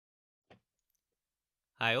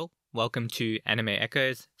Hi all, welcome to Anime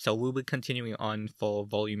Echoes. So we'll be continuing on for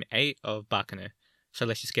Volume 8 of Baccano. So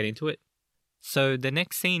let's just get into it. So the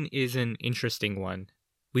next scene is an interesting one.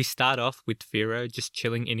 We start off with Firo just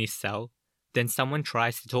chilling in his cell, then someone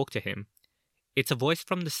tries to talk to him. It's a voice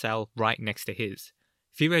from the cell right next to his.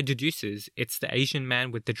 Firo deduces it's the Asian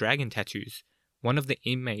man with the dragon tattoos, one of the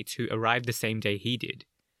inmates who arrived the same day he did.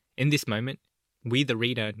 In this moment, we, the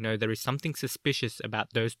reader, know there is something suspicious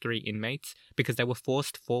about those three inmates because they were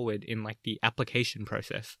forced forward in the application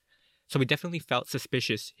process. So we definitely felt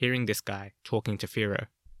suspicious hearing this guy talking to Firo.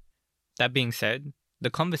 That being said, the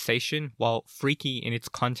conversation, while freaky in its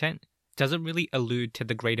content, doesn't really allude to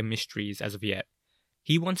the greater mysteries as of yet.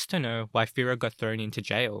 He wants to know why Firo got thrown into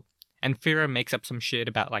jail, and Firo makes up some shit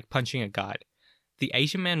about punching a guard. The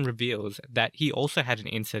Asian man reveals that he also had an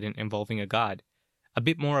incident involving a guard. A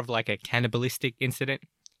bit more of a cannibalistic incident.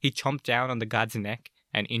 He chomped down on the guard's neck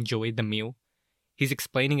and enjoyed the meal. He's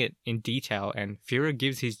explaining it in detail, and Firo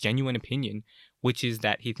gives his genuine opinion, which is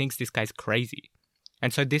that he thinks this guy's crazy.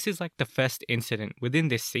 And so this is the first incident within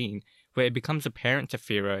this scene where it becomes apparent to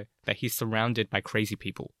Firo that he's surrounded by crazy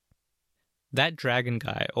people. That dragon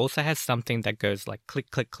guy also has something that goes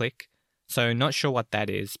click, click, click. So not sure what that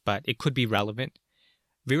is, but it could be relevant.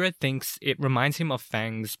 Firo thinks it reminds him of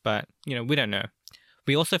fangs, but we don't know.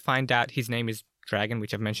 We also find out his name is Dragon,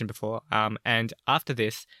 which I've mentioned before, and after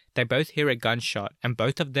this, they both hear a gunshot, and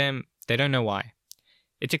both of them, they don't know why.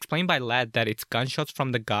 It's explained by Lad that it's gunshots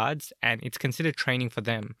from the guards, and it's considered training for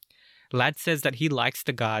them. Lad says that he likes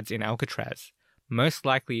the guards in Alcatraz, most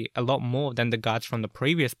likely a lot more than the guards from the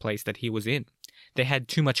previous place that he was in. They had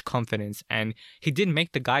too much confidence, and he did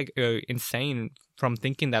make the guy go insane from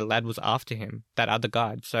thinking that Lad was after him, that other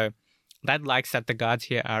guard. So Lad likes that the guards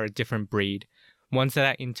here are a different breed. Ones that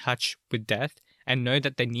are in touch with death and know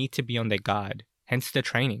that they need to be on their guard, hence the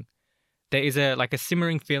training. There is a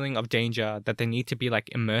simmering feeling of danger that they need to be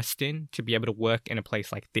immersed in to be able to work in a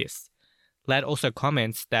place like this. Lad also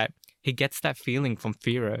comments that he gets that feeling from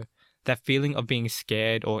Firo, that feeling of being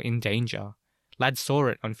scared or in danger. Lad saw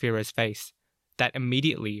it on Firo's face, that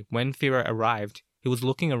immediately when Firo arrived, he was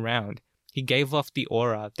looking around. He gave off the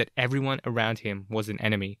aura that everyone around him was an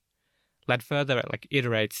enemy. Lad further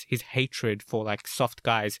iterates his hatred for soft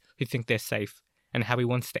guys who think they're safe and how he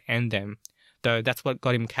wants to end them, though that's what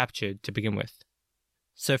got him captured to begin with.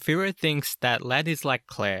 So Firo thinks that Lad is like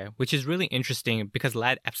Claire, which is really interesting because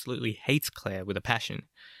Lad absolutely hates Claire with a passion.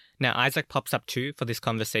 Now Isaac pops up too for this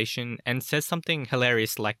conversation and says something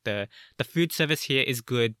hilarious the food service here is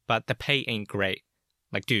good but the pay ain't great.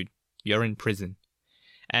 Dude, you're in prison.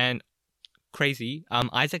 And crazy,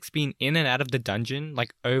 Isaac's been in and out of the dungeon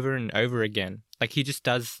over and over again. He just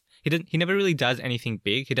does, he never really does anything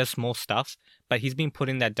big. He does small stuff, but he's been put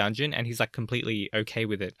in that dungeon and he's completely okay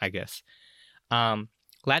with it, I guess.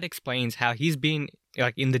 Lad explains how he's been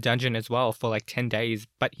in the dungeon as well for 10 days,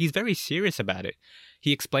 but he's very serious about it.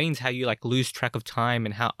 He explains how you lose track of time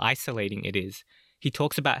and how isolating it is. He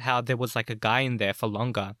talks about how there was a guy in there for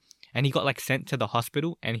longer and he got sent to the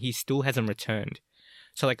hospital and he still hasn't returned.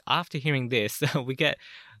 So after hearing this, we get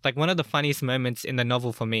one of the funniest moments in the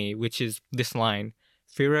novel for me, which is this line: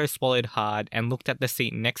 Firo swallowed hard and looked at the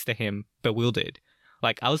seat next to him, bewildered.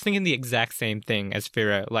 I was thinking the exact same thing as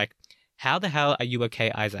Firo. How the hell are you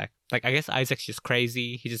okay, Isaac? I guess Isaac's just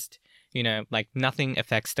crazy. He just, nothing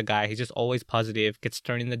affects the guy. He's just always positive, gets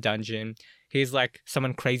thrown in the dungeon. He's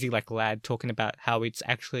someone crazy Lad talking about how it's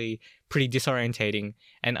actually pretty disorientating.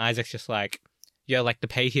 And Isaac's just yo, the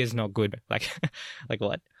pay here is not good.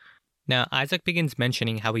 What? Now, Isaac begins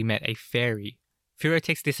mentioning how he met a fairy. Firo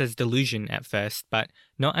takes this as delusion at first, but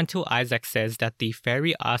not until Isaac says that the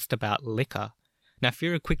fairy asked about liquor. Now,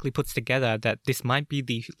 Firo quickly puts together that this might be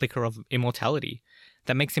the liquor of immortality.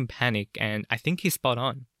 That makes him panic, and I think he's spot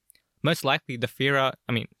on. Most likely the fairy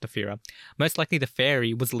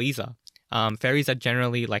was Lisa. Fairies are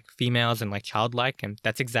generally females and childlike, and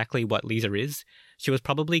that's exactly what Lisa is. She was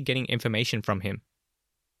probably getting information from him.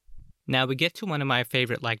 Now we get to one of my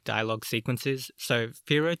favorite dialogue sequences. So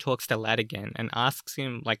Firo talks to Lad again and asks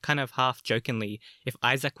him kind of half jokingly if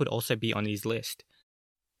Isaac would also be on his list.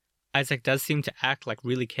 Isaac does seem to act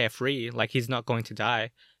really carefree, he's not going to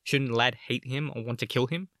die. Shouldn't Lad hate him or want to kill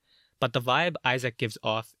him? But the vibe Isaac gives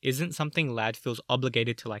off isn't something Lad feels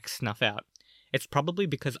obligated to snuff out. It's probably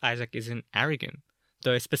because Isaac isn't arrogant,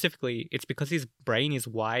 though specifically it's because his brain is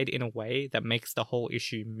wired in a way that makes the whole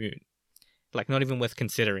issue moot. Not even worth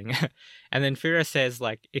considering. And then Firo says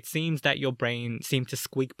it seems that your brain seemed to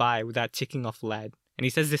squeak by without ticking off Lad. And he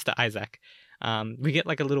says this to Isaac. We get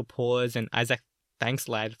a little pause and Isaac thanks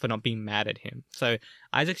Lad for not being mad at him. So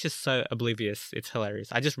Isaac's just so oblivious, it's hilarious.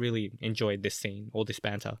 I just really enjoyed this scene, all this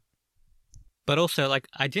banter. But also, like,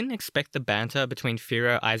 I didn't expect the banter between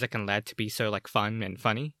Firo, Isaac, and Lad to be so, like, fun and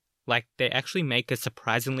funny. Like, they actually make a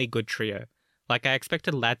surprisingly good trio. Like, I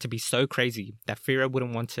expected Lad to be so crazy that Firo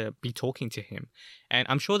wouldn't want to be talking to him. And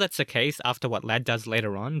I'm sure that's the case after what Lad does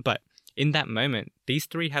later on, but in that moment, these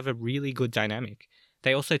three have a really good dynamic.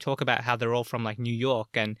 They also talk about how they're all from, like, New York,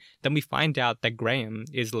 and then we find out that Graham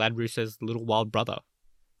is Lad Russo's little wild brother.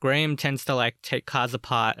 Graham tends to, like, take cars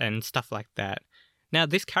apart and stuff like that. Now,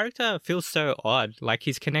 this character feels so odd, like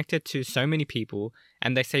he's connected to so many people,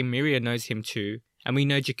 and they say Miria knows him too, and we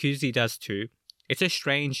know Jacuzzi does too. It's so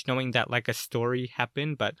strange knowing that, like, a story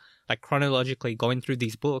happened, but, like, chronologically going through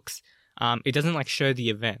these books, it doesn't, like, show the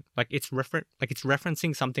event. Like, it's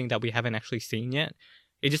referencing something that we haven't actually seen yet.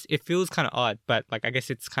 It feels kind of odd, but, like, I guess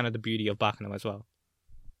it's kind of the beauty of Baccano as well.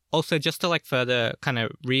 Also, just to, like, further kind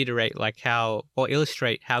of reiterate, like, how, or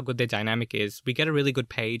illustrate how good their dynamic is, we get a really good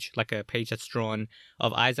page, like a page that's drawn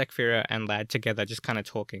of Isaac, Firo, and Lad together just kind of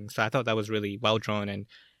talking. So I thought that was really well drawn and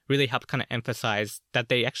really helped kind of emphasize that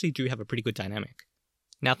they actually do have a pretty good dynamic.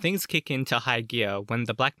 Now, things kick into high gear when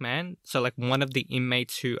the black man, so, like, one of the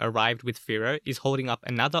inmates who arrived with Firo, is holding up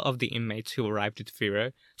another of the inmates who arrived with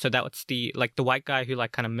Firo. So that's the white guy who,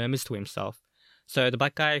 like, kind of murmurs to himself. So the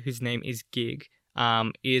black guy, whose name is Gig,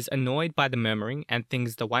 is annoyed by the murmuring and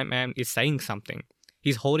thinks the white man is saying something.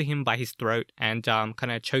 He's holding him by his throat and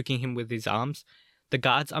kind of choking him with his arms. The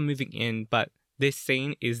guards are moving in, but this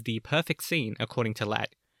scene is the perfect scene according to Lad.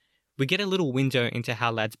 We get a little window into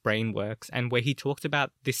how Lad's brain works, and where he talks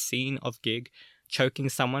about this scene of Gig choking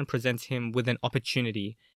someone presents him with an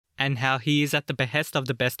opportunity, and how he is at the behest of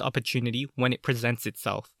the best opportunity when it presents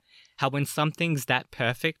itself. How when something's that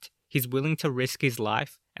perfect, he's willing to risk his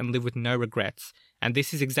life and live with no regrets, and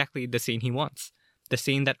this is exactly the scene he wants, the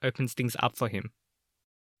scene that opens things up for him.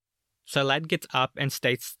 So Lad gets up and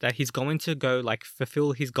states that he's going to go, like,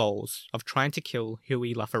 fulfill his goals of trying to kill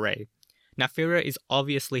Huey LaFerre. Now, Firo is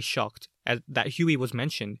obviously shocked that Huey was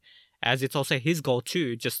mentioned, as it's also his goal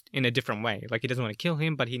too, just in a different way. Like, he doesn't want to kill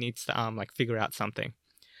him, but he needs to figure out something.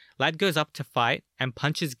 Lad goes up to fight and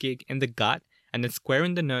punches Gig in the gut and then square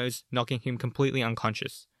in the nose, knocking him completely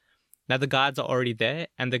unconscious. Now, the guards are already there,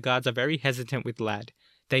 and the guards are very hesitant with Lad.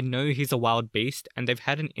 They know he's a wild beast, and they've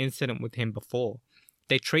had an incident with him before.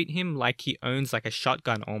 They treat him like he owns, like, a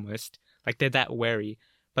shotgun almost, like they're that wary,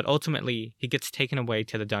 but ultimately he gets taken away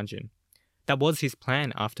to the dungeon. That was his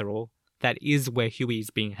plan, after all. That is where Huey is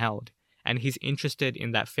being held, and he's interested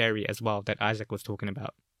in that fairy as well that Isaac was talking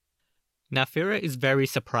about. Now, Firo is very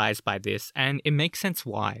surprised by this, and it makes sense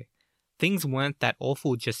why. Things weren't that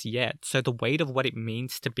awful just yet, so the weight of what it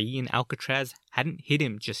means to be in Alcatraz hadn't hit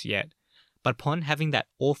him just yet. But upon having that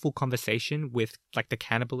awful conversation with, like, the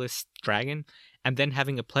cannibalist dragon, and then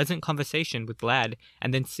having a pleasant conversation with Lad,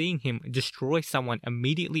 and then seeing him destroy someone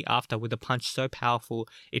immediately after with a punch so powerful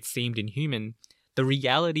it seemed inhuman, the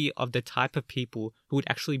reality of the type of people who would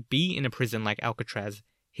actually be in a prison like Alcatraz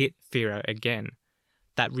hit Firo again.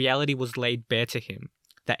 That reality was laid bare to him,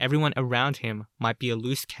 that everyone around him might be a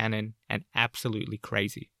loose cannon and absolutely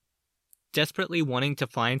crazy. Desperately wanting to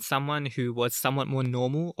find someone who was somewhat more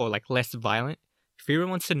normal or, like, less violent, Firo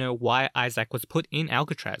wants to know why Isaac was put in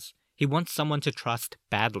Alcatraz. He wants someone to trust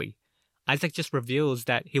badly. Isaac just reveals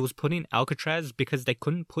that he was put in Alcatraz because they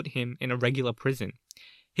couldn't put him in a regular prison.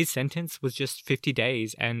 His sentence was just 50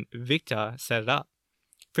 days and Victor set it up.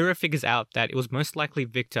 Firo figures out that it was most likely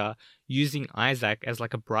Victor using Isaac as,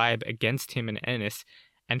 like, a bribe against him and Ernest,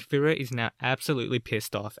 and Firo is now absolutely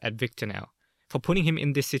pissed off at Victor now for putting him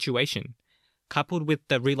in this situation. Coupled with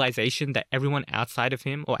the realization that everyone outside of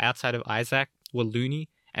him or outside of Isaac were loony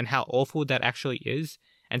and how awful that actually is,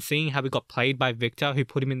 and seeing how he got played by Victor who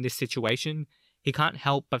put him in this situation, he can't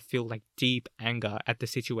help but feel, like, deep anger at the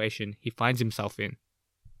situation he finds himself in.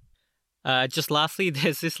 Just lastly,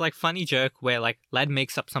 there's this, like, funny joke where, like, Lad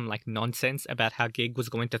makes up some, like, nonsense about how Gig was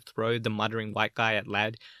going to throw the muttering white guy at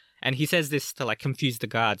Lad, and he says this to, like, confuse the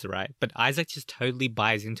guards, right? But Isaac just totally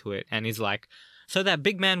buys into it and is like, so that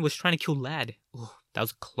big man was trying to kill Lad. Ooh, that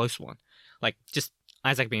was a close one. Like, just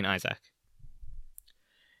Isaac being Isaac.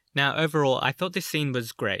 Now, overall, I thought this scene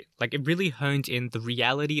was great. Like, it really honed in the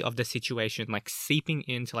reality of the situation, like, seeping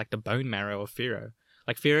into, like, the bone marrow of Firo.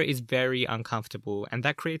 Like, Firo is very uncomfortable, and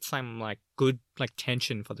that creates some, like, good, like,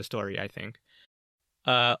 tension for the story, I think.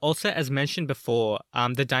 Also, as mentioned before,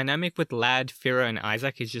 the dynamic with Lad, Firo, and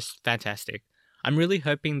Isaac is just fantastic. I'm really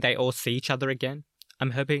hoping they all see each other again.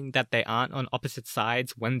 I'm hoping that they aren't on opposite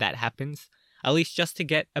sides when that happens, at least just to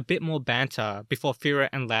get a bit more banter before Firo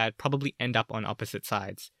and Lad probably end up on opposite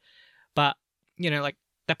sides. But like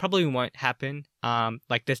that probably won't happen.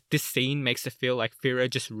 Like this scene makes it feel like Firo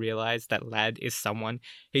just realized that Lad is someone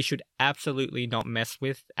he should absolutely not mess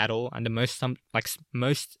with at all under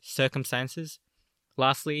most circumstances.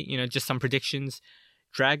 Lastly, just some predictions.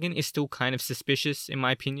 Dragon is still kind of suspicious in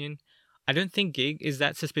my opinion. I don't think Gig is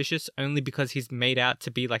that suspicious only because he's made out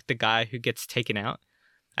to be like the guy who gets taken out.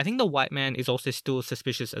 I think the white man is also still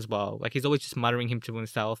suspicious as well. Like he's always just muttering him to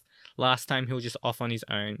himself. Last time he was just off on his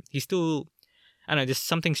own. He's still, I don't know, just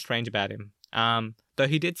something strange about him. Though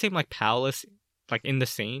he did seem like powerless, like in the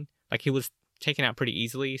scene. Like he was taken out pretty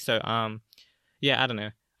easily. So yeah, I don't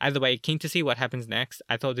know. Either way, keen to see what happens next.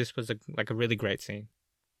 I thought this was a really great scene.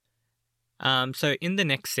 So in the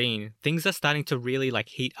next scene, things are starting to really like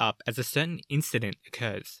heat up as a certain incident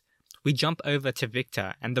occurs. We jump over to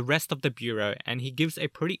Victor and the rest of the bureau, and he gives a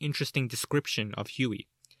pretty interesting description of Huey.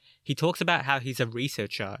 He talks about how he's a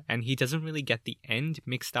researcher and he doesn't really get the end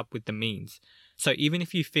mixed up with the means. So even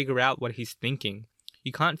if you figure out what he's thinking,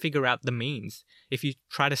 you can't figure out the means. If you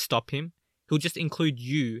try to stop him, he'll just include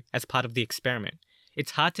you as part of the experiment.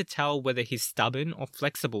 It's hard to tell whether he's stubborn or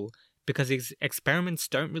flexible because his experiments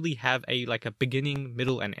don't really have a beginning,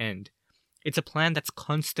 middle, and end. It's a plan that's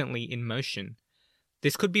constantly in motion.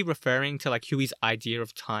 This could be referring to Huey's idea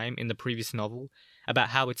of time in the previous novel about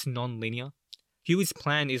how it's non-linear. Huey's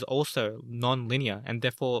plan is also non-linear and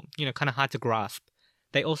therefore, kind of hard to grasp.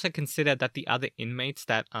 They also consider that the other inmates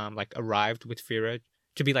that arrived with Firo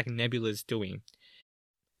to be Nebula's doing.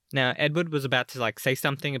 Now, Edward was about to say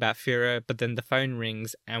something about Firo, but then the phone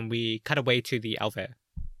rings and we cut away to the elevator.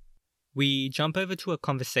 We jump over to a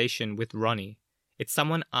conversation with Ronnie. It's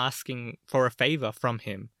someone asking for a favor from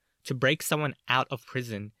him to break someone out of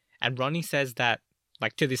prison, and Ronnie says that,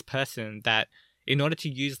 to this person, that in order to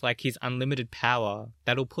use his unlimited power,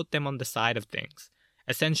 that'll put them on the side of things.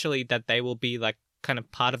 Essentially, that they will be kind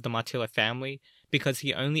of part of the Martillo family because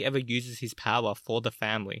he only ever uses his power for the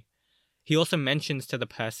family. He also mentions to the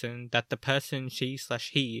person that the person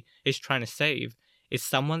she/he is trying to save is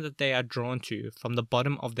someone that they are drawn to from the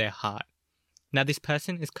bottom of their heart. Now, this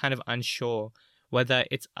person is kind of unsure whether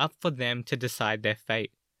it's up for them to decide their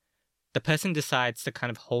fate. The person decides to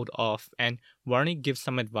kind of hold off, and Ronnie gives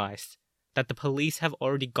some advice that the police have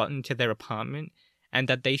already gotten to their apartment and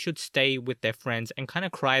that they should stay with their friends and kind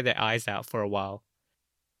of cry their eyes out for a while.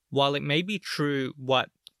 While it may be true what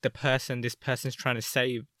this person's trying to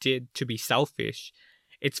save did to be selfish,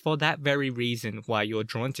 it's for that very reason why you're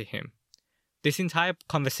drawn to him. This entire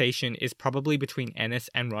conversation is probably between Ennis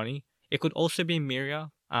and Ronnie. It could also be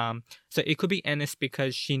Miria. So it could be Ennis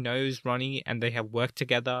because she knows Ronnie and they have worked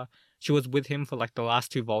together. She was with him for the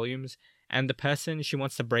last 2 volumes, and the person she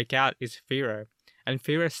wants to break out is Firo. And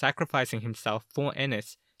Firo sacrificing himself for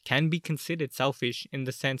Ennis can be considered selfish in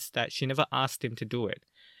the sense that she never asked him to do it.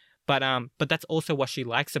 But that's also what she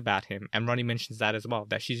likes about him, and Ronnie mentions that as well,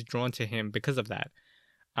 that she's drawn to him because of that.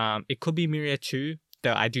 It could be Miria too,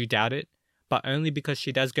 though I do doubt it, but only because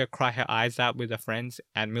she does go cry her eyes out with her friends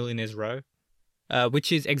at Millionaire's Row,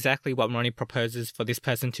 which is exactly what Ronnie proposes for this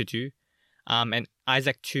person to do. And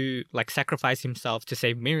Isaac too, sacrifice himself to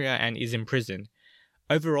save Miria and is in prison.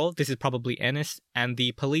 Overall, this is probably Ennis, and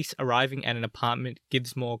the police arriving at an apartment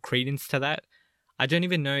gives more credence to that. I don't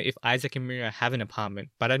even know if Isaac and Miria have an apartment,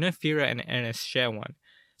 but I know Firo and Ennis share one,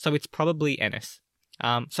 so it's probably Ennis.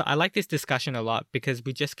 So I like this discussion a lot because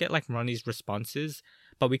we just get Ronnie's responses,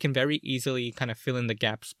 but we can very easily kind of fill in the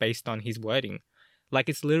gaps based on his wording.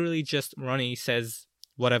 It's literally just Ronnie says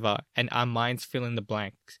whatever, and our minds fill in the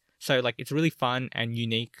blanks. So it's really fun and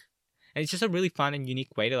unique. And it's just a really fun and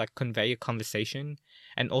unique way to convey a conversation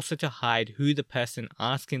and also to hide who the person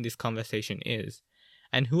asking this conversation is.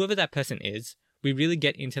 And whoever that person is, we really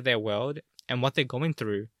get into their world and what they're going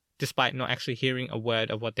through, despite not actually hearing a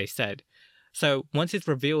word of what they said. So once it's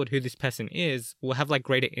revealed who this person is, we'll have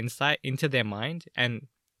greater insight into their mind and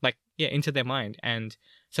into their mind. And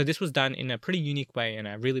so this was done in a pretty unique way, and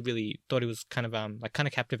I really, really thought it was kind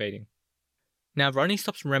of captivating. Now, Ronnie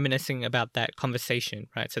stops reminiscing about that conversation,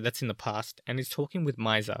 right? So that's in the past, and he's talking with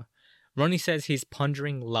Miser. Ronnie says he's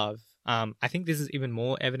pondering love. I think this is even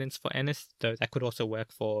more evidence for Ennis, though that could also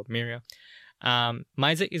work for Miria.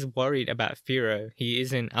 Miser is worried about Firo. He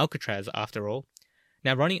is in Alcatraz after all.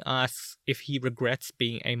 Now, Ronnie asks if he regrets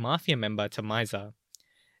being a mafia member to Miser.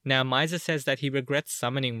 Now, Miser says that he regrets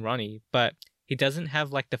summoning Ronnie, but he doesn't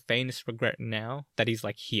have the faintest regret now that he's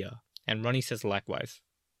here. And Ronnie says likewise.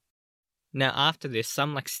 Now, after this,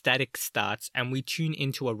 some static starts and we tune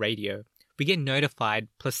into a radio. We get notified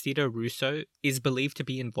Placido Russo is believed to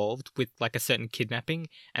be involved with a certain kidnapping,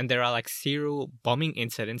 and there are serial bombing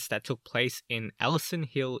incidents that took place in Ellison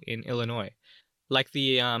Hill in Illinois. Like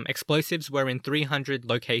the explosives were in 300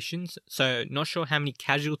 locations, so not sure how many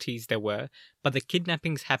casualties there were, but the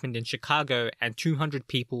kidnappings happened in Chicago and 200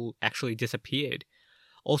 people actually disappeared.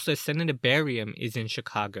 Also, Sanitarium is in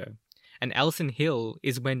Chicago, and Ellison Hill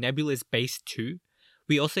is where Nebula is based too.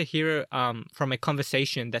 We also hear from a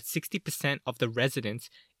conversation that 60% of the residents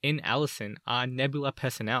in Allison are Nebula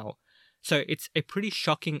personnel. So it's a pretty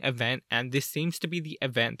shocking event, and this seems to be the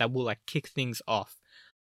event that will like kick things off.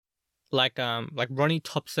 Like Ronnie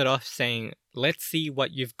tops it off saying, "Let's see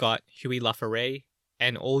what you've got, Huey LaFerre,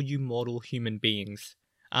 and all you mortal human beings."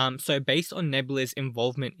 So based on Nebula's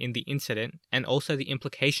involvement in the incident, and also the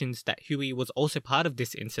implications that Huey was also part of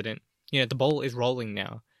this incident, the ball is rolling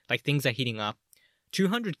now. Like, things are heating up.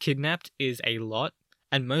 200 kidnapped is a lot,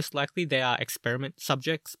 and most likely they are experiment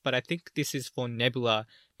subjects, but I think this is for Nebula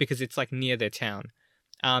because it's like near their town.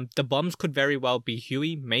 The bombs could very well be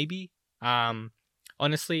Huey, maybe.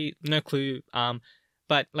 Honestly, no clue.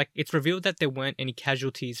 But like, it's revealed that there weren't any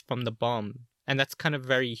casualties from the bomb, and that's kind of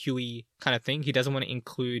very Huey kind of thing. He doesn't want to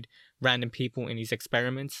include random people in his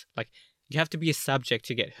experiments. Like, you have to be a subject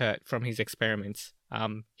to get hurt from his experiments.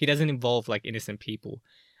 He doesn't involve like innocent people.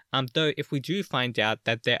 Though if we do find out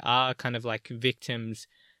that there are kind of like victims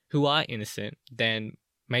who are innocent, then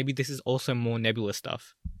maybe this is also more Nebula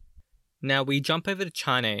stuff. Now we jump over to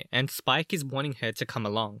China, and Spike is wanting her to come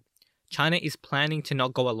along. China is planning to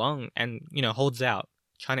not go along and, holds out.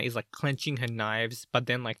 China is like clenching her knives, but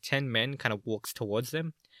then like 10 men kind of walks towards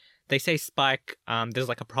them. They say Spike, there's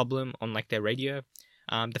like a problem on like their radio.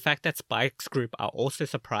 The fact that Spike's group are also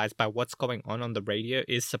surprised by what's going on the radio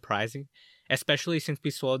is surprising, especially since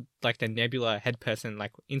we saw like the Nebula head person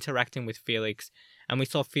like interacting with Felix, and we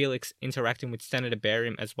saw Felix interacting with Senator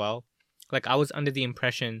Barium as well. Like, I was under the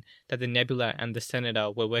impression that the Nebula and the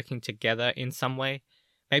Senator were working together in some way.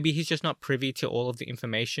 Maybe he's just not privy to all of the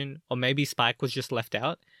information, or maybe Spike was just left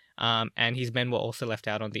out, and his men were also left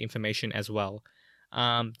out on the information as well.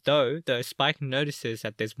 Though Spike notices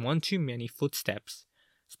that there's one too many footsteps.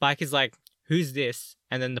 Spike is like, "Who's this?"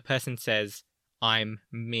 And then the person says, "I'm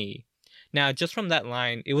me." Now, just from that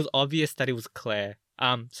line, it was obvious that it was Claire.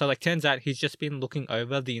 So like, turns out he's just been looking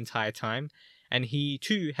over the entire time, and he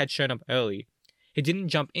too had shown up early. He didn't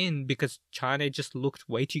jump in because China just looked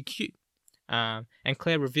way too cute. And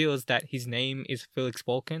Claire reveals that his name is Felix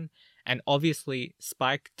Balkan, and obviously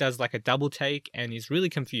Spike does like a double take and is really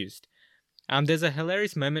confused. There's a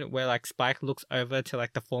hilarious moment where like Spike looks over to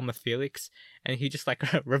like the former Felix, and he just like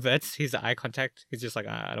reverts his eye contact. He's just like,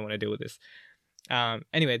 I don't want to deal with this.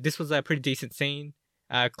 Anyway, this was a pretty decent scene.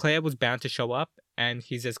 Claire was bound to show up, and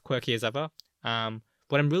he's as quirky as ever.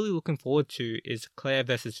 What I'm really looking forward to is Claire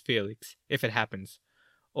versus Felix, if it happens.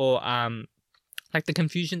 Or like the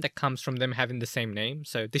confusion that comes from them having the same name,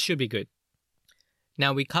 so this should be good.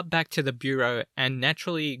 Now we cut back to the bureau, and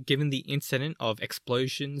naturally, given the incident of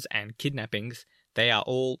explosions and kidnappings, they are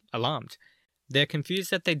all alarmed. They're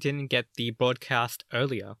confused that they didn't get the broadcast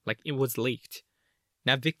earlier, like it was leaked.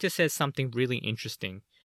 Now Victor says something really interesting.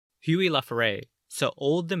 Huey LaFerre, so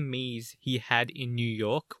all the me's he had in New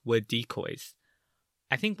York were decoys.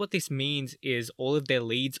 I think what this means is all of their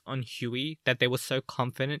leads on Huey that they were so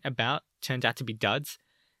confident about turned out to be duds.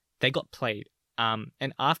 They got played.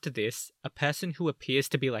 And after this, a person who appears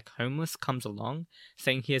to be like homeless comes along,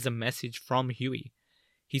 saying he has a message from Huey.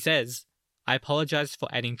 He says, "I apologize for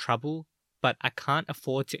adding trouble, but I can't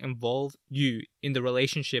afford to involve you in the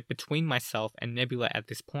relationship between myself and Nebula at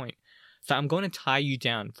this point, so I'm going to tie you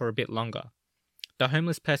down for a bit longer." The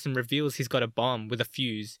homeless person reveals he's got a bomb with a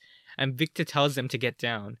fuse, and Victor tells them to get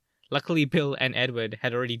down. Luckily, Bill and Edward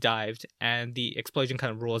had already dived, and the explosion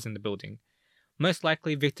kind of roars in the building. Most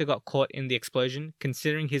likely, Victor got caught in the explosion,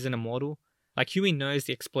 considering he's an immortal. Like, Huey knows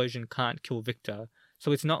the explosion can't kill Victor,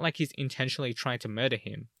 so it's not like he's intentionally trying to murder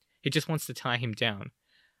him. He just wants to tie him down.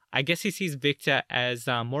 I guess he sees Victor as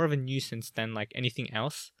more of a nuisance than like anything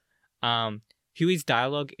else. Huey's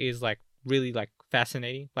dialogue is like really like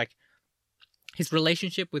fascinating. Like, his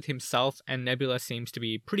relationship with himself and Nebula seems to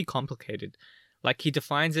be pretty complicated. Like, he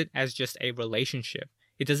defines it as just a relationship.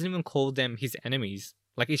 He doesn't even call them his enemies.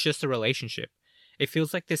 Like, it's just a relationship. It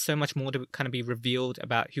feels like there's so much more to kind of be revealed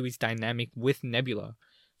about Huey's dynamic with Nebula.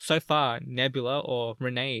 So far, Nebula or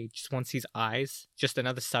Renee just wants his eyes, just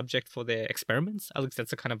another subject for their experiments. At least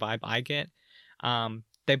that's the kind of vibe I get.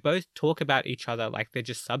 They both talk about each other like they're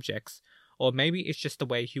just subjects. Or maybe it's just the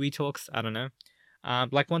way Huey talks, I don't know.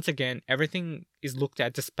 Like, once again, everything is looked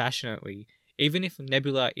at dispassionately. Even if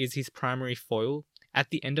Nebula is his primary foil,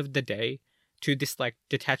 at the end of the day, to this like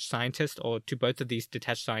detached scientist, or to both of these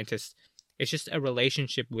detached scientists, it's just a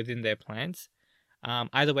relationship within their plans.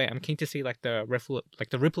 Either way, I'm keen to see like the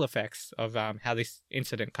ripple effects of how this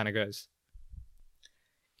incident kind of goes.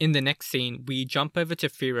 In the next scene, we jump over to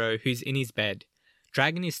Firo, who's in his bed.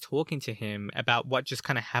 Dragon is talking to him about what just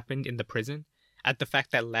kind of happened in the prison, at the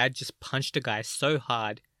fact that Lad just punched a guy so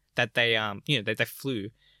hard that they that they flew.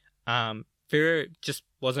 Firo just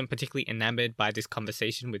wasn't particularly enamored by this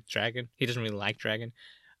conversation with Dragon. He doesn't really like Dragon.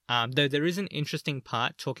 Though there is an interesting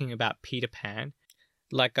part talking about Peter Pan.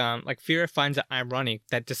 Like Firo finds it ironic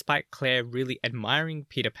that despite Claire really admiring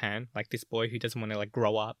Peter Pan, like this boy who doesn't want to like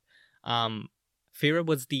grow up, Firo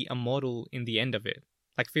was the immortal in the end of it.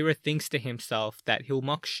 Like Firo thinks to himself that he'll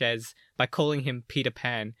mock Shez by calling him Peter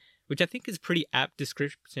Pan, which I think is pretty apt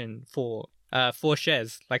description for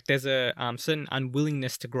Shez. Like there's a certain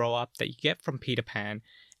unwillingness to grow up that you get from Peter Pan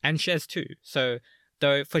and Shez too. So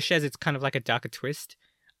though for Shez it's kind of like a darker twist.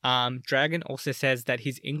 Dragon also says that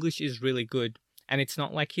his English is really good, and it's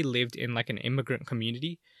not like he lived in like an immigrant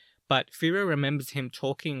community, but Firo remembers him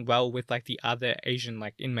talking well with like the other Asian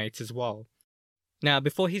like inmates as well. Now,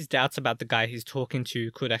 before his doubts about the guy he's talking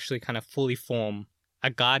to could actually kind of fully form,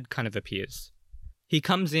 a guard kind of appears. He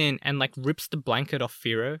comes in and like rips the blanket off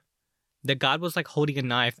Firo. The guard was like holding a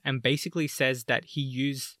knife and basically says that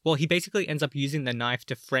he basically ends up using the knife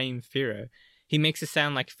to frame Firo. He makes it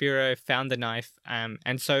sound like Firo found the knife,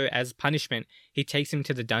 and so as punishment, he takes him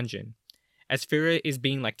to the dungeon. As Firo is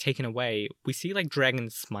being like taken away, we see like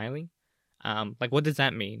Dragon smiling. Like what does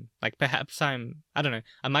that mean? Like perhaps I don't know,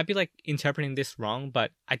 I might be like interpreting this wrong,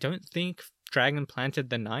 but I don't think Dragon planted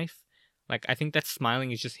the knife. Like I think that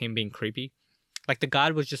smiling is just him being creepy. Like the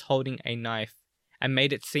guard was just holding a knife and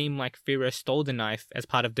made it seem like Firo stole the knife as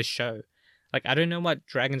part of the show. Like I don't know what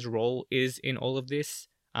Dragon's role is in all of this.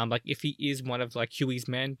 Like if he is one of like Huey's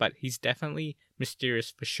men, but he's definitely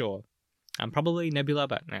mysterious for sure. Probably Nebula,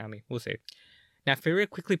 but I mean, we'll see. Now Firo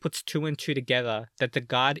quickly puts two and two together that the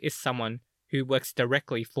guard is someone who works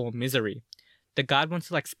directly for Misery. The guard wants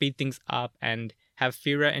to like speed things up and have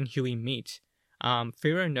Firo and Huey meet.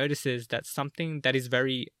 Firo notices that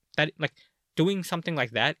doing something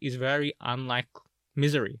like that is very unlike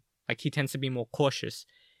Misery. Like he tends to be more cautious.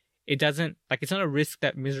 It's not a risk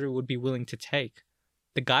that Misery would be willing to take.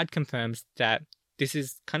 The guard confirms that this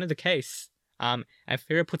is kind of the case. And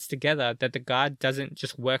Firo puts together that the guard doesn't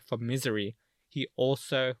just work for Misery, he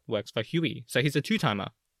also works for Huey. So he's a two-timer.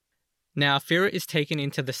 Now, Firo is taken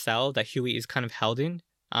into the cell that Huey is kind of held in.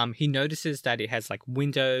 He notices that it has like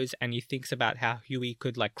windows, and he thinks about how Huey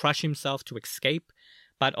could like crush himself to escape,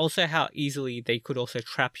 but also how easily they could also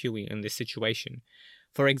trap Huey in this situation.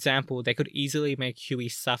 For example, they could easily make Huey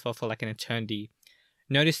suffer for like an eternity.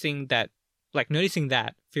 Noticing that,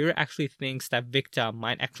 Firo actually thinks that Victor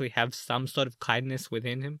might actually have some sort of kindness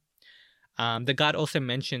within him. The guard also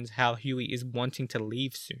mentions how Huey is wanting to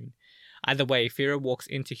leave soon. Either way, Firo walks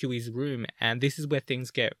into Huey's room, and this is where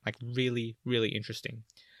things get like really, really interesting.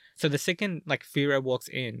 So the second like Firo walks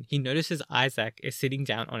in, he notices Isaac is sitting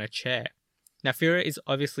down on a chair. Now Firo is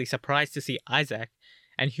obviously surprised to see Isaac,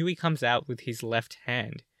 and Huey comes out with his left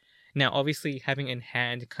hand. Now obviously having a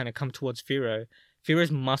hand kind of come towards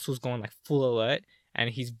Firo's muscles going like full alert,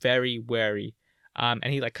 and he's very wary. And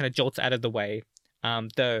he like kind of jolts out of the way.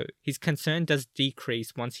 Though his concern does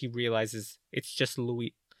decrease once he realizes it's just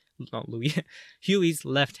Huey's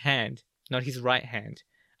left hand, not his right hand,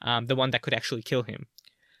 the one that could actually kill him.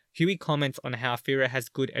 Huey comments on how Firo has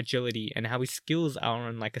good agility and how his skills are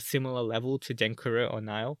on like a similar level to Denkuro or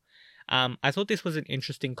Nile. I thought this was an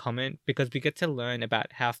interesting comment because we get to learn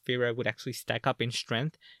about how Firo would actually stack up in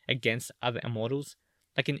strength against other immortals.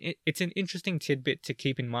 Like it's an interesting tidbit to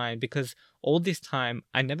keep in mind because all this time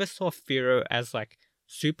I never saw Firo as like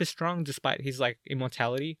super strong despite his like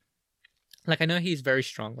immortality. Like I know he's very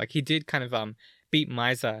strong. Like he did kind of beat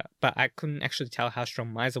Miser, but I couldn't actually tell how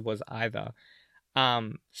strong Miser was either.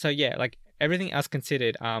 So yeah, like everything else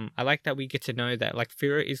considered, I like that we get to know that like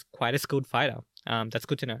Firo is quite a skilled fighter. That's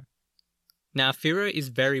good to know. Now Firo is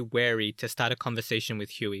very wary to start a conversation with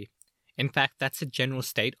Huey. In fact, that's the general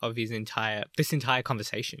state of this entire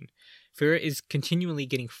conversation. Firo is continually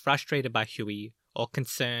getting frustrated by Huey or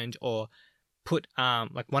concerned or put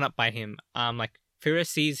one up by him. Firo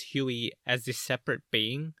sees Huey as this separate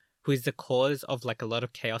being who is the cause of like a lot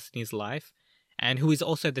of chaos in his life and who is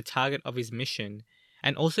also the target of his mission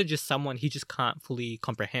and also just someone he just can't fully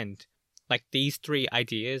comprehend. Like these three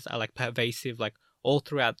ideas are like pervasive like all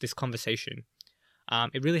throughout this conversation.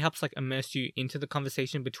 It really helps like immerse you into the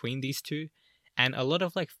conversation between these two, and a lot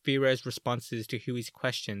of like Firo's responses to Huey's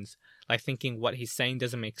questions, like thinking what he's saying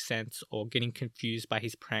doesn't make sense or getting confused by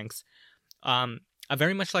his pranks, are are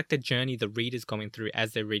very much like the journey the reader's going through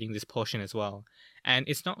as they're reading this portion as well. And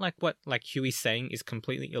it's not like what like Huey's saying is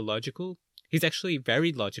completely illogical. He's actually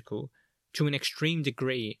very logical to an extreme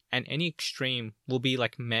degree, and any extreme will be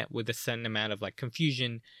like met with a certain amount of like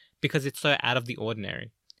confusion because it's so out of the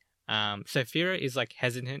ordinary. So Fira is like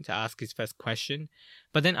hesitant to ask his first question,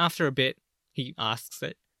 but then after a bit, he asks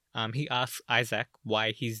it. He asks Isaac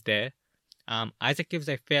why he's there. Isaac gives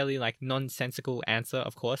a fairly like nonsensical answer,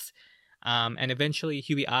 of course. And eventually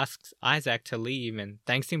Huey asks Isaac to leave and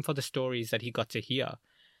thanks him for the stories that he got to hear.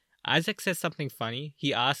 Isaac says something funny.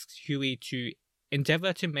 He asks Huey to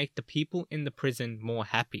endeavor to make the people in the prison more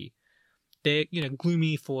happy. They're,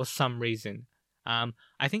 gloomy for some reason.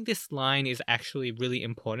 I think this line is actually really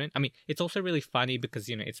important. I mean, it's also really funny because,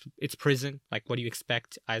 it's prison. Like, what do you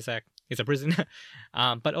expect? Isaac is a prisoner.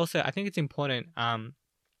 But also, I think it's important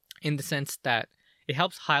in the sense that it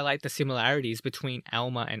helps highlight the similarities between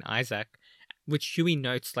Alma and Isaac, which Huey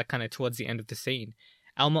notes, like, kind of towards the end of the scene.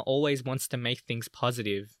 Alma always wants to make things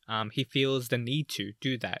positive. He feels the need to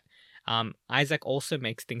do that. Isaac also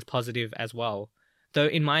makes things positive as well. Though,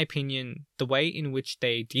 in my opinion, the way in which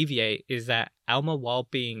they deviate is that Alma, while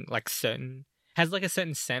being, like, certain, has, like, a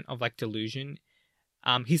certain scent of, like, delusion.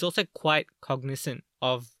 He's also quite cognizant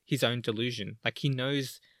of his own delusion. Like, he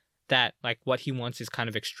knows that, like, what he wants is kind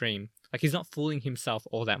of extreme. Like, he's not fooling himself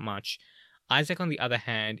all that much. Isaac, on the other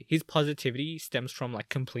hand, his positivity stems from, like,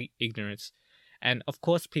 complete ignorance. And, of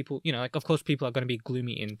course, people, of course people are going to be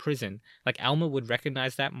gloomy in prison. Like, Alma would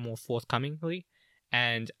recognize that more forthcomingly.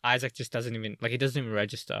 And Isaac just doesn't even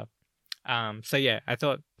register. So yeah, I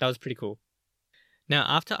thought that was pretty cool. Now,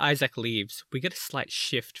 after Isaac leaves, we get a slight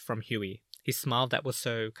shift from Huey. His smile that was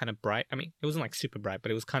so kind of bright, I mean, it wasn't like super bright, but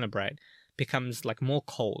it was kind of bright, becomes like more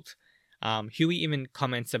cold. Huey even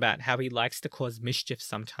comments about how he likes to cause mischief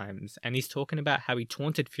sometimes, and he's talking about how he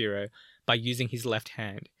taunted Firo by using his left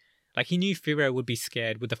hand. Like, he knew Firo would be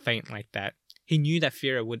scared with a feint like that. He knew that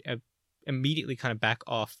Firo would immediately kind of back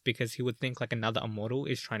off because he would think like another immortal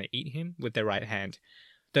is trying to eat him with their right hand.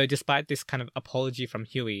 Though despite this kind of apology from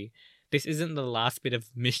Huey, this isn't the last bit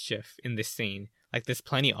of mischief in this scene. Like, there's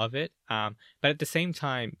plenty of it, but at the same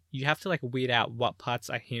time, you have to like weed out what parts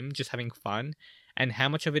are him just having fun and how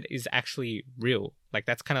much of it is actually real. Like,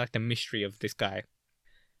 that's kind of like the mystery of this guy.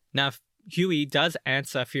 Now, Huey does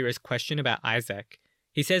answer Firo's question about Isaac.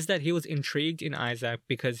 He says that he was intrigued in Isaac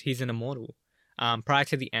because he's an immortal. Prior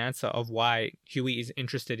to the answer of why Huey is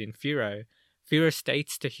interested in Firo, Firo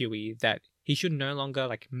states to Huey that he should no longer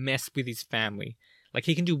like mess with his family. Like,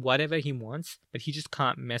 he can do whatever he wants, but he just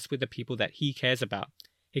can't mess with the people that he cares about.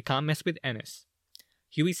 He can't mess with Ennis.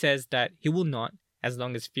 Huey says that he will not as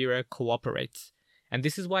long as Firo cooperates. And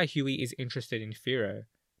this is why Huey is interested in Firo,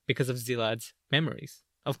 because of Zillad's memories.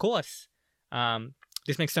 Of course.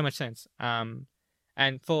 This makes so much sense.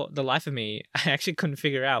 And for the life of me, I actually couldn't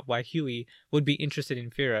figure out why Huey would be interested in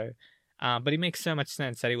Firo. But it makes so much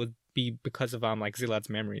sense that it would be because of like Zillad's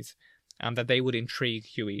memories. That they would intrigue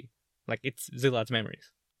Huey. Like, it's Zillad's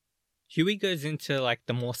memories. Huey goes into like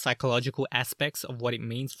the more psychological aspects of what it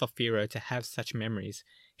means for Firo to have such memories.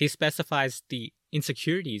 He specifies the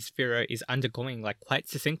insecurities Firo is undergoing like quite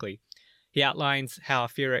succinctly. He outlines how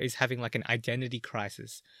Firo is having like an identity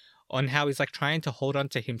crisis, on how he's like trying to hold on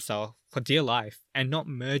to himself for dear life and not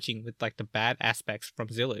merging with like the bad aspects from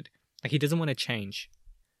Zillad. Like, he doesn't want to change.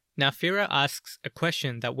 Now, Firo asks a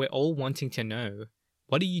question that we're all wanting to know.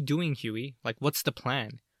 What are you doing, Huey? Like, what's the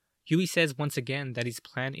plan? Huey says once again that his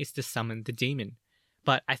plan is to summon the demon.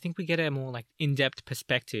 But I think we get a more like in-depth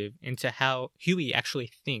perspective into how Huey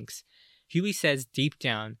actually thinks. Huey says deep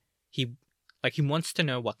down, he wants to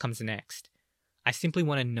know what comes next. I simply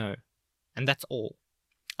want to know. And that's all.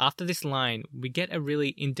 After this line, we get a really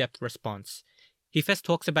in-depth response. He first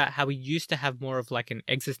talks about how he used to have more of like an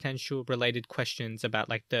existential related questions about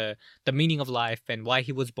like the meaning of life and why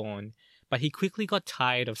he was born, but he quickly got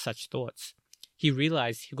tired of such thoughts. He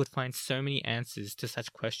realized he could find so many answers to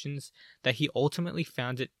such questions that he ultimately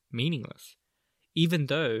found it meaningless. Even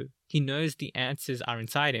though he knows the answers are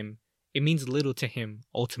inside him, it means little to him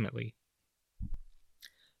ultimately.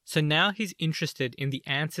 So now he's interested in the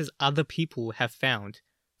answers other people have found.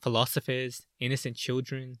 Philosophers, innocent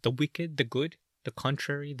children, the wicked, the good, the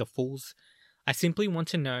contrary, the fools. I simply want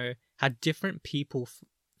to know how different people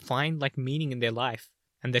find like meaning in their life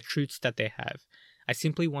and the truths that they have. I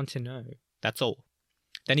simply want to know. That's all.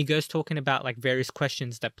 Then he goes talking about like various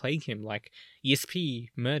questions that plague him, like ESP,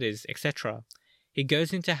 murders, etc. He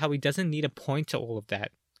goes into how he doesn't need a point to all of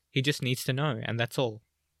that. He just needs to know, and that's all.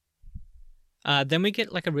 Then we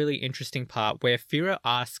get like a really interesting part where Firo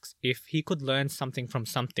asks if he could learn something from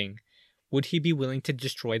something, would he be willing to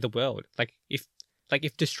destroy the world? Like, if Like,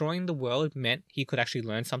 if destroying the world meant he could actually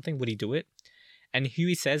learn something, would he do it? And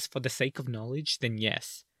Huey says, for the sake of knowledge, then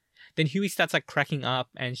yes. Then Huey starts like cracking up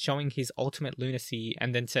and showing his ultimate lunacy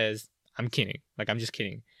and then says, I'm kidding. Like, I'm just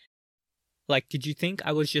kidding. Like, did you think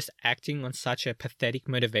I was just acting on such a pathetic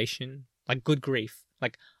motivation? Like, good grief.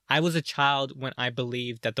 Like, I was a child when I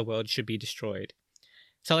believed that the world should be destroyed.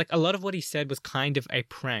 So, like, a lot of what he said was kind of a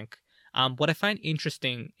prank. What I find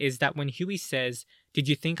interesting is that when Huey says, did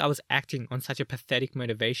you think I was acting on such a pathetic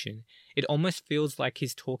motivation? It almost feels like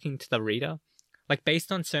he's talking to the reader. Like,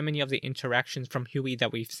 based on so many of the interactions from Huey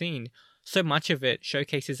that we've seen, so much of it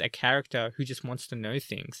showcases a character who just wants to know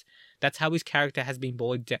things. That's how his character has been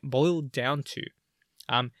boiled down to.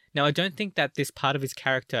 Now, I don't think that this part of his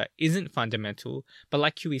character isn't fundamental, but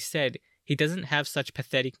like Huey said, he doesn't have such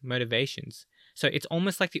pathetic motivations. So it's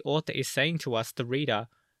almost like the author is saying to us, the reader,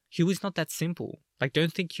 Huey's not that simple. Like,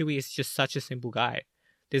 don't think Huey is just such a simple guy.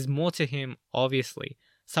 There's more to him, obviously.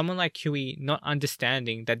 Someone like Huey not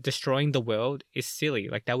understanding that destroying the world is silly,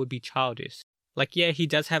 like that would be childish. Like, yeah, he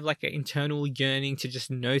does have like an internal yearning to just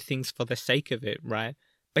know things for the sake of it, right?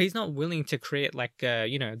 But he's not willing to create like,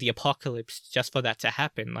 the apocalypse just for that to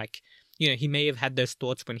happen. Like, he may have had those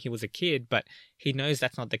thoughts when he was a kid, but he knows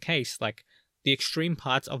that's not the case. Like, the extreme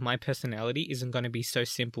parts of my personality isn't going to be so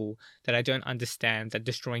simple that I don't understand that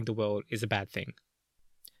destroying the world is a bad thing.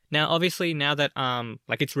 Now, obviously, now that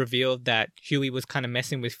it's revealed that Huey was kind of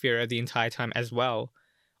messing with Fira the entire time as well,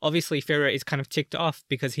 obviously Fira is kind of ticked off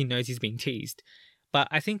because he knows he's being teased. But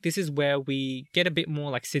I think this is where we get a bit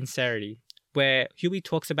more like sincerity, where Huey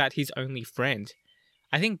talks about his only friend.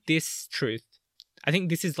 I think this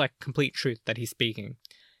is like complete truth that he's speaking.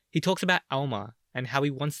 He talks about Alma and how he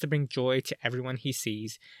wants to bring joy to everyone he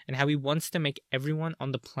sees, and how he wants to make everyone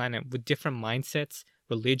on the planet with different mindsets,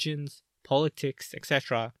 religions, politics,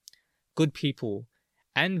 etc., good people,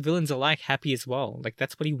 and villains alike happy as well. Like,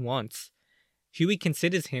 that's what he wants. Huey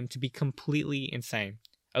considers him to be completely insane,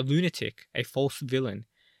 a lunatic, a false villain,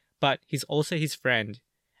 but he's also his friend,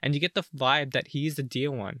 and you get the vibe that he is the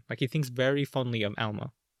dear one. Like, he thinks very fondly of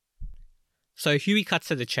Alma. So Huey cuts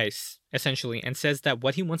to the chase, essentially, and says that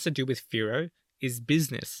what he wants to do with Firo is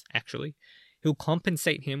business, actually. He'll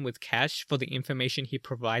compensate him with cash for the information he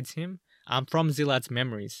provides him from Zilad's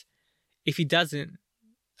memories. If he does that,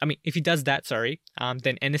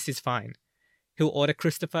 then Ennis is fine. He'll order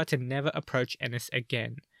Christopher to never approach Ennis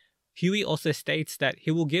again. Huey also states that he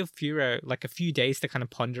will give Firo like a few days to kind of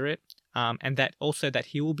ponder it, and that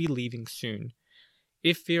he will be leaving soon.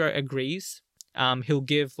 If Firo agrees, he'll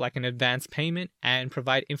give like an advance payment and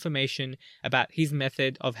provide information about his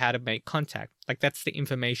method of how to make contact. Like, that's the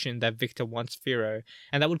information that Victor wants Firo,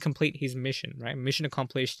 and that would complete his mission, right? Mission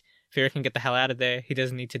accomplished. Firo can get the hell out of there. He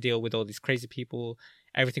doesn't need to deal with all these crazy people.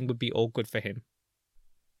 Everything would be all good for him.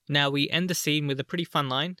 Now, we end the scene with a pretty fun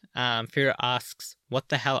line. Firo asks, "What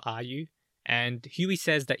the hell are you?" And Huey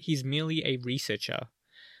says that he's merely a researcher.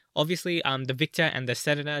 Obviously, the Victor and the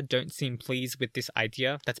Senator don't seem pleased with this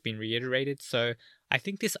idea that's been reiterated, so I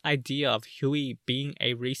think this idea of Huey being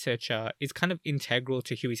a researcher is kind of integral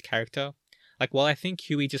to Huey's character. Like, while I think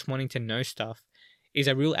Huey just wanting to know stuff is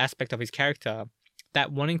a real aspect of his character,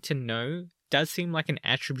 that wanting to know does seem like an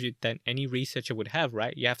attribute that any researcher would have,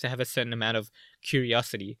 right? You have to have a certain amount of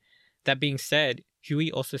curiosity. That being said,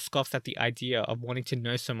 Huey also scoffs at the idea of wanting to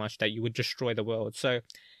know so much that you would destroy the world. So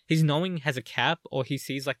his knowing has a cap, or he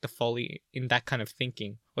sees like the folly in that kind of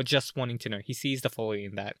thinking, or just wanting to know. He sees the folly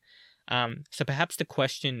in that. So perhaps the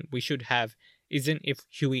question we should have isn't if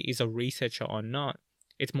Huey is a researcher or not.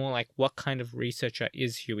 It's more like, what kind of researcher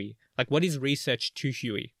is Huey? Like, what is research to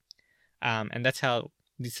Huey? And that's how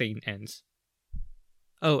the scene ends.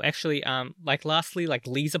 Oh, actually, lastly,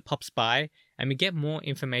 Lisa pops by and we get more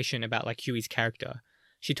information about Huey's character.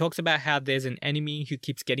 She talks about how there's an enemy who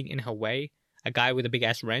keeps getting in her way, a guy with a big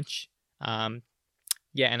ass wrench. And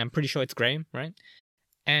I'm pretty sure it's Graham, right?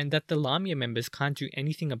 And that the Lamia members can't do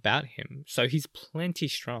anything about him, so he's plenty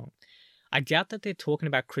strong. I doubt that they're talking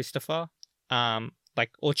about Christopher,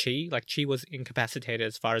 or Chi. Chi was incapacitated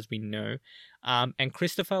as far as we know. And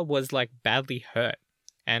Christopher was badly hurt.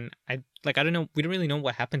 And I don't know, we don't really know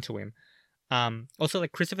what happened to him. Also,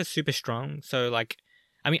 Christopher's super strong, so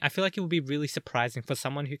I feel like it would be really surprising for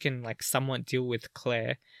someone who can somewhat deal with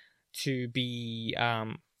Claire to be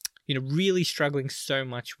really struggling so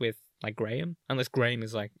much with Graham, unless Graham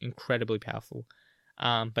is incredibly powerful.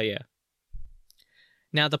 But yeah.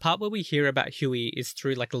 Now the part where we hear about Huey is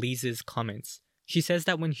through Lisa's comments. She says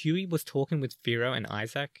that when Huey was talking with Firo and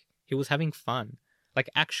Isaac, he was having fun.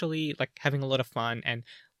 Actually having a lot of fun, and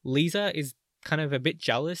Lisa is kind of a bit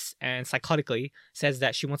jealous and psychotically says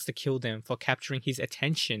that she wants to kill them for capturing his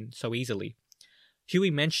attention so easily.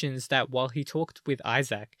 Huey mentions that while he talked with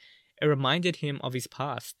Isaac, it reminded him of his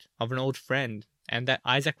past, of an old friend, and that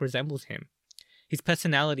Isaac resembles him. His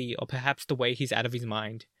personality, or perhaps the way he's out of his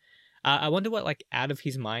mind. I wonder what like out of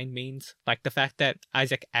his mind means. Like the fact that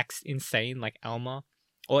Isaac acts insane like Alma,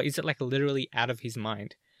 or is it like literally out of his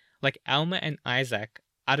mind? Like Alma and Isaac,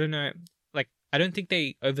 I don't know. Like I don't think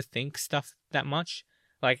they overthink stuff that much.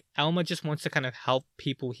 Like Alma just wants to kind of help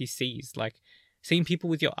people he sees. Like seeing people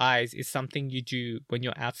with your eyes is something you do when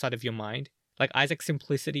you're outside of your mind. Like Isaac's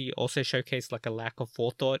simplicity also showcased like a lack of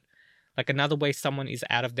forethought. Like another way someone is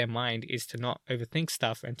out of their mind is to not overthink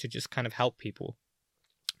stuff and to just kind of help people.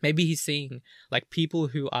 Maybe he's seeing like people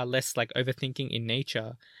who are less like overthinking in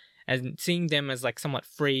nature and seeing them as like somewhat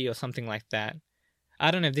free or something like that. I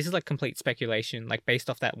don't know. This is like complete speculation, like based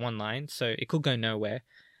off that one line, so it could go nowhere.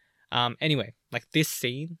 Anyway, like this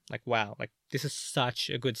scene, like wow, like this is such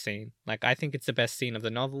a good scene. Like I think it's the best scene of the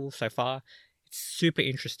novel so far. It's super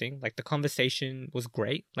interesting. Like the conversation was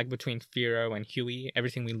great, like between Firo and Huey,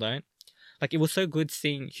 everything we learned. Like it was so good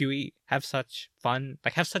seeing Huey have such fun,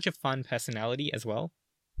 like have such a fun personality as well.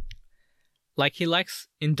 Like he likes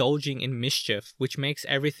indulging in mischief, which makes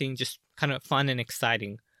everything just kind of fun and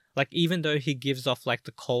exciting. Like even though he gives off like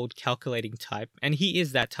the cold, calculating type, and he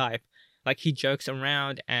is that type, like he jokes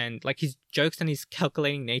around and like his jokes and his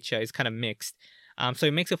calculating nature is kind of mixed. So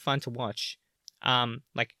it makes it fun to watch.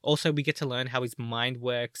 Like also we get to learn how his mind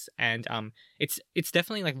works, and it's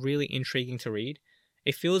definitely like really intriguing to read.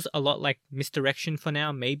 It feels a lot like misdirection for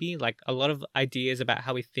now, maybe like a lot of ideas about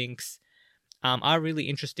how he thinks are really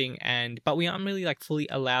interesting, but we aren't really like fully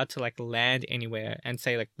allowed to like land anywhere and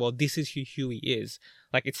say like, well, this is who Huey is.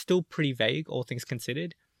 Like it's still pretty vague, all things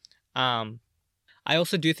considered. I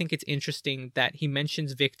also do think it's interesting that he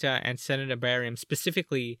mentions Victor and Senator Barium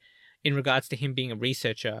specifically in regards to him being a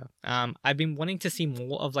researcher. I've been wanting to see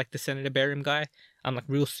more of like the Senator Barium guy, like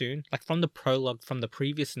real soon. Like from the prologue from the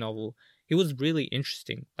previous novel, he was really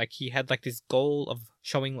interesting. Like he had like this goal of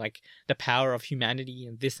showing like the power of humanity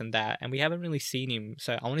and this and that, and we haven't really seen him,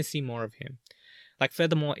 so I want to see more of him. Like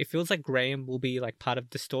furthermore, it feels like Graham will be like part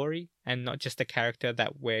of the story and not just a character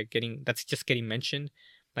that's just getting mentioned.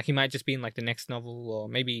 Like he might just be in like the next novel or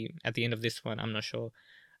maybe at the end of this one, I'm not sure.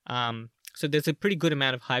 So there's a pretty good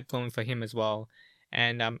amount of hype going for him as well,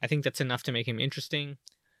 and I think that's enough to make him interesting.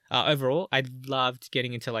 Overall, I loved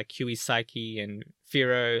getting into like Huey's psyche and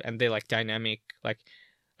Firo and their like dynamic. Like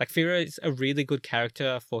Firo is a really good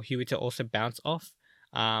character for Huey to also bounce off.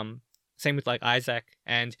 Same with like Isaac,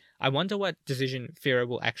 and I wonder what decision Firo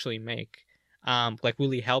will actually make. Like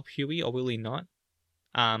will he help Huey or will he not?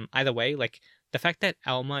 Either way, like the fact that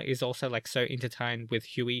Alma is also like so intertwined with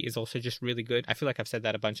Huey is also just really good. I feel like I've said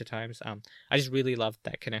that a bunch of times. I just really loved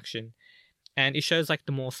that connection. And it shows like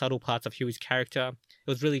the more subtle parts of Huey's character. It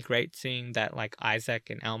was really great seeing that like Isaac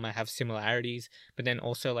and Alma have similarities, but then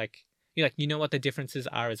also like you know what the differences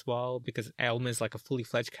are as well, because Alma is like a fully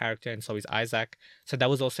fledged character and so is Isaac. So that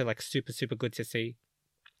was also like super super good to see.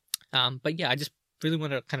 But yeah, I just really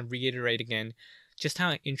want to kind of reiterate again just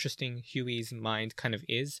how interesting Huey's mind kind of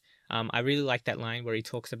is. I really like that line where he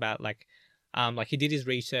talks about like he did his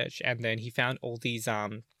research and then he found all these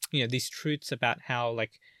these truths about how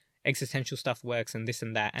like existential stuff works and this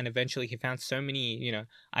and that, and eventually he found so many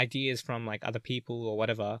ideas from like other people or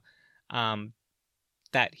whatever,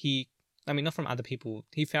 that not from other people,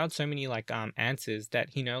 he found so many like answers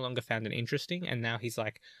that he no longer found it interesting, and now he's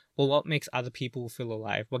like, well, what makes other people feel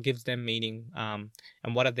alive, what gives them meaning, and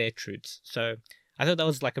what are their truths. So I thought that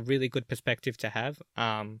was like a really good perspective to have,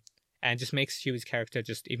 and just makes Huey's character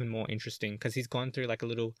just even more interesting because he's gone through like a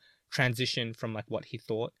little transition from like what he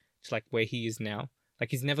thought to like where he is now. Like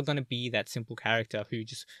he's never going to be that simple character who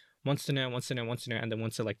just wants to know, and then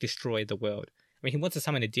wants to like destroy the world. I mean, he wants to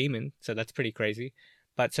summon a demon, so that's pretty crazy.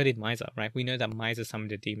 But so did Miser, right? We know that Miser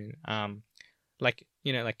summoned a demon.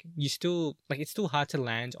 You still like it's still hard to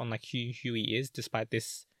land on like who Huey is despite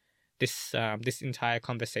this entire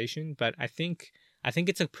conversation. But I think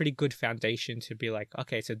it's a pretty good foundation to be like,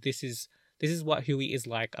 okay, so this is what Huey is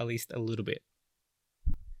like, at least a little bit.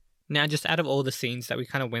 Now, just out of all the scenes that we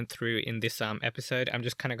kind of went through in this episode, I'm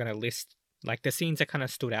just kind of going to list like the scenes that kind of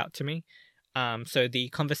stood out to me. So the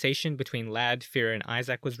conversation between Lad, Fira, and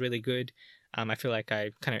Isaac was really good. I feel like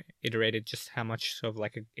I kind of iterated just how much of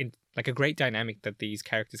like a great dynamic that these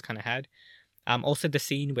characters kind of had. Also the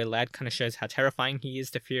scene where Lad kind of shows how terrifying he is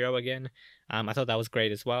to Firo again. I thought that was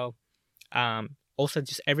great as well. Also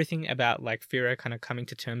just everything about like Firo kind of coming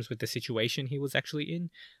to terms with the situation he was actually in.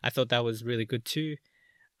 I thought that was really good too.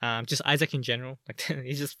 Just Isaac in general, like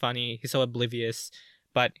he's just funny. He's so oblivious,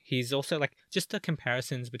 but he's also like just the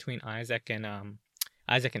comparisons between Isaac and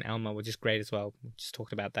Isaac and Elma were just great as well. We just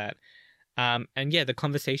talked about that. And yeah, the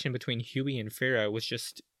conversation between Huey and Firo was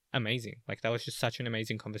just amazing. Like, that was just such an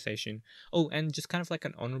amazing conversation. Oh, and just kind of like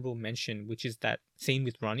an honorable mention, which is that scene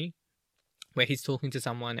with Ronnie, where he's talking to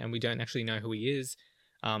someone and we don't actually know who he is,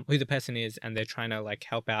 who the person is, and they're trying to like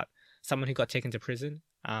help out someone who got taken to prison.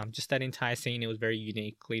 Just that entire scene, it was very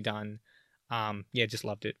uniquely done. Yeah, just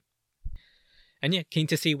loved it. And yeah, keen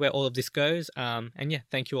to see where all of this goes. And yeah,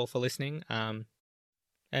 thank you all for listening. And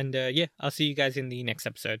yeah, I'll see you guys in the next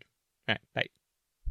episode. All right, bye.